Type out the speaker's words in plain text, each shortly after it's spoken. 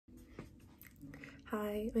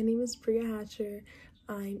Hi, my name is Priya Hatcher.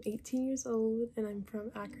 I'm 18 years old and I'm from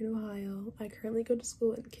Akron, Ohio. I currently go to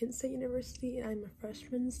school at Kent State University and I'm a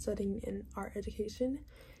freshman studying in art education.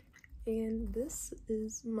 And this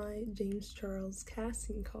is my James Charles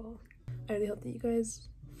casting call. I really hope that you guys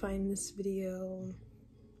find this video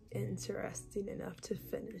interesting enough to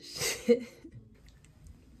finish it.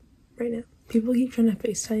 Right now, people keep trying to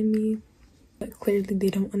FaceTime me, but clearly they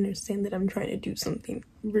don't understand that I'm trying to do something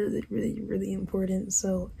really important.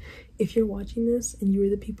 So if you're watching this and you were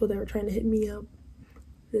the people that were trying to hit me up,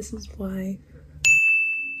 this is why.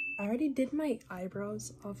 I already did my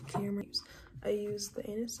eyebrows off camera. I used the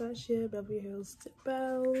Anastasia Beverly Hills Dip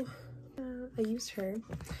Bow. I used her,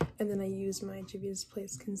 and then I used my Juvia's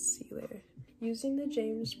Place concealer. Using the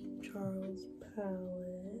James Charles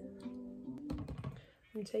palette,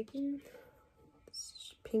 I'm taking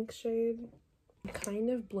this pink shade,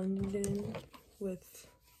 kind of blended in with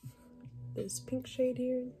this pink shade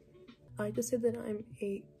here. I just said that I'm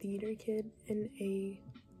a theater kid and a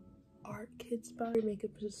art kid spot.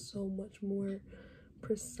 Makeup is just so much more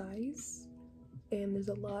precise and there's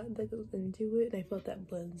a lot that goes into it, and I feel like that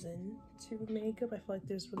blends in to makeup. I feel like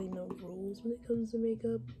there's really no rules when it comes to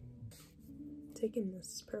makeup. Taking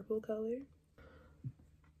this purple color,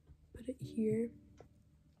 put it here.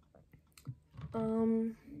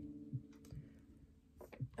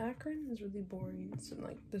 Akron is really boring, so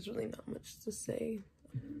like there's really not much to say.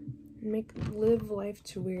 Live life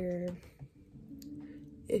to where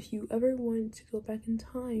if you ever wanted to go back in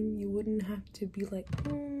time, you wouldn't have to be like,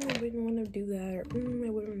 I wouldn't want to do that, or I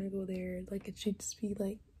wouldn't want to go there. Like, it should just be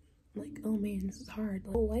like, oh man, this is hard.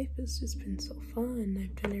 Like, life has just been so fun.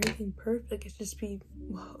 I've done everything perfect. Like, it's just be,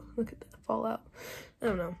 whoa, look at that fallout. I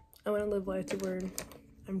don't know. I want to live life to where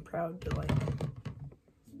I'm proud to, like,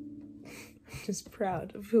 I'm just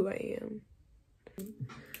proud of who I am. I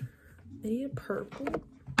need a purple.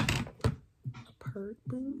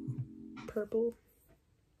 Purple.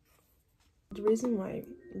 The reason why I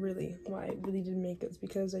really did makeup is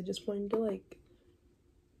because I just wanted to like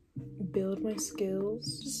build my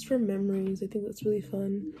skills just for memories. I think that's really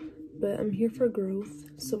fun, but I'm here for growth.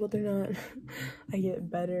 So whether or not I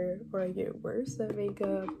get better or I get worse at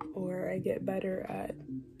makeup or I get better at,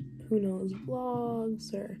 who knows,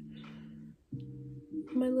 vlogs or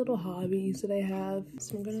my little hobbies that I have.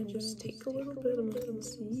 So I'm gonna just take a little bit of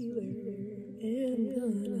concealer and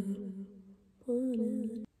gonna put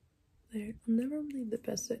it there. I'm never really the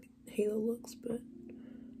best at halo looks, but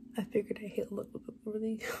I figured a halo look would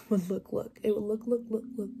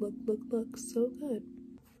look so good.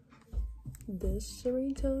 This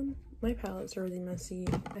shimmery tone, my palettes are really messy.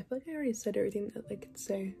 I feel like I already said everything that I could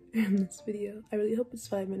say in this video. I really hope it's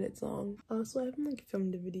 5 minutes long. Also, I haven't like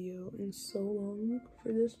filmed a video in so long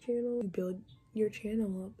for this channel. You build your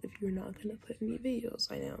channel up if you're not gonna put any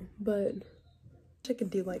videos, I know, but I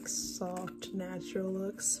could do like soft natural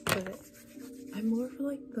looks, but I'm more for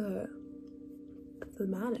like the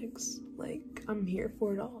thematics. Like, I'm here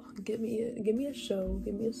for it all. Give me a show,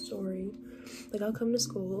 give me a story. Like, I'll come to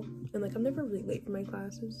school and like I'm never really late for my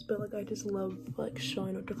classes, but like I just love like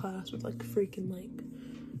showing up to class with like freaking like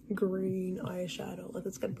green eyeshadow. Like,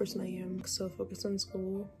 that's the kind of person I am. So focused on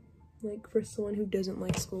school. Like, for someone who doesn't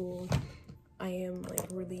like school, I am like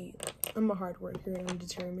really, I'm a hard worker and I'm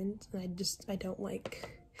determined, and I don't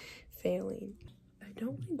like failing. I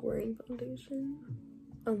don't like wearing foundation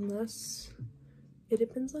unless it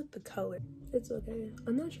depends like the color. It's okay.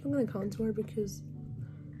 I'm not sure I'm gonna contour because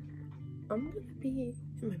I'm gonna be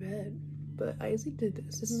in my bed, but I usually do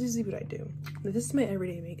this. This is usually what I do. This is my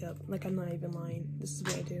everyday makeup. Like, I'm not even lying. This is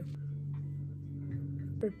what I do.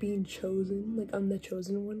 For being chosen, like I'm the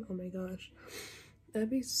chosen one. Oh my gosh. That'd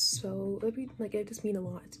be like, it just mean a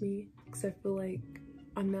lot to me, because I feel like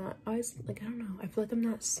I don't know, I feel like I'm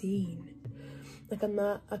not seen. Like, I'm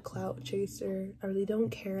not a clout chaser. I really don't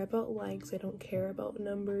care about likes. I don't care about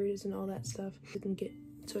numbers and all that stuff. It can get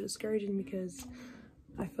so discouraging because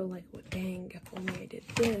I feel like, well, dang, if only I did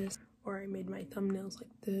this, or I made my thumbnails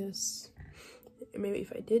like this. Maybe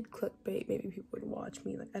if I did clickbait, maybe people would watch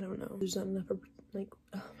me. Like, I don't know. There's not enough of, like,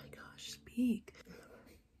 oh my gosh, speak.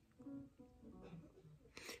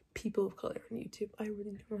 People of color on YouTube. I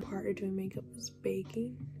really don't know. Part of doing makeup is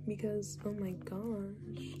baking, because oh my gosh,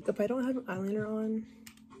 if I don't have an eyeliner on,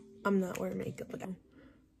 I'm not wearing makeup. Like, I'm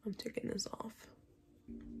taking this off.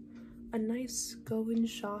 A nice going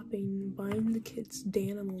shopping, buying the kids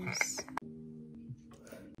Danimals.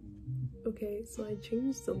 Okay, so I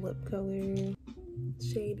changed the lip color,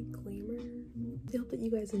 shade Glamour. I hope that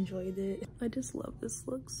you guys enjoyed it. I just love this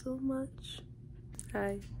look so much.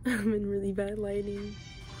 Hi, I'm in really bad lighting.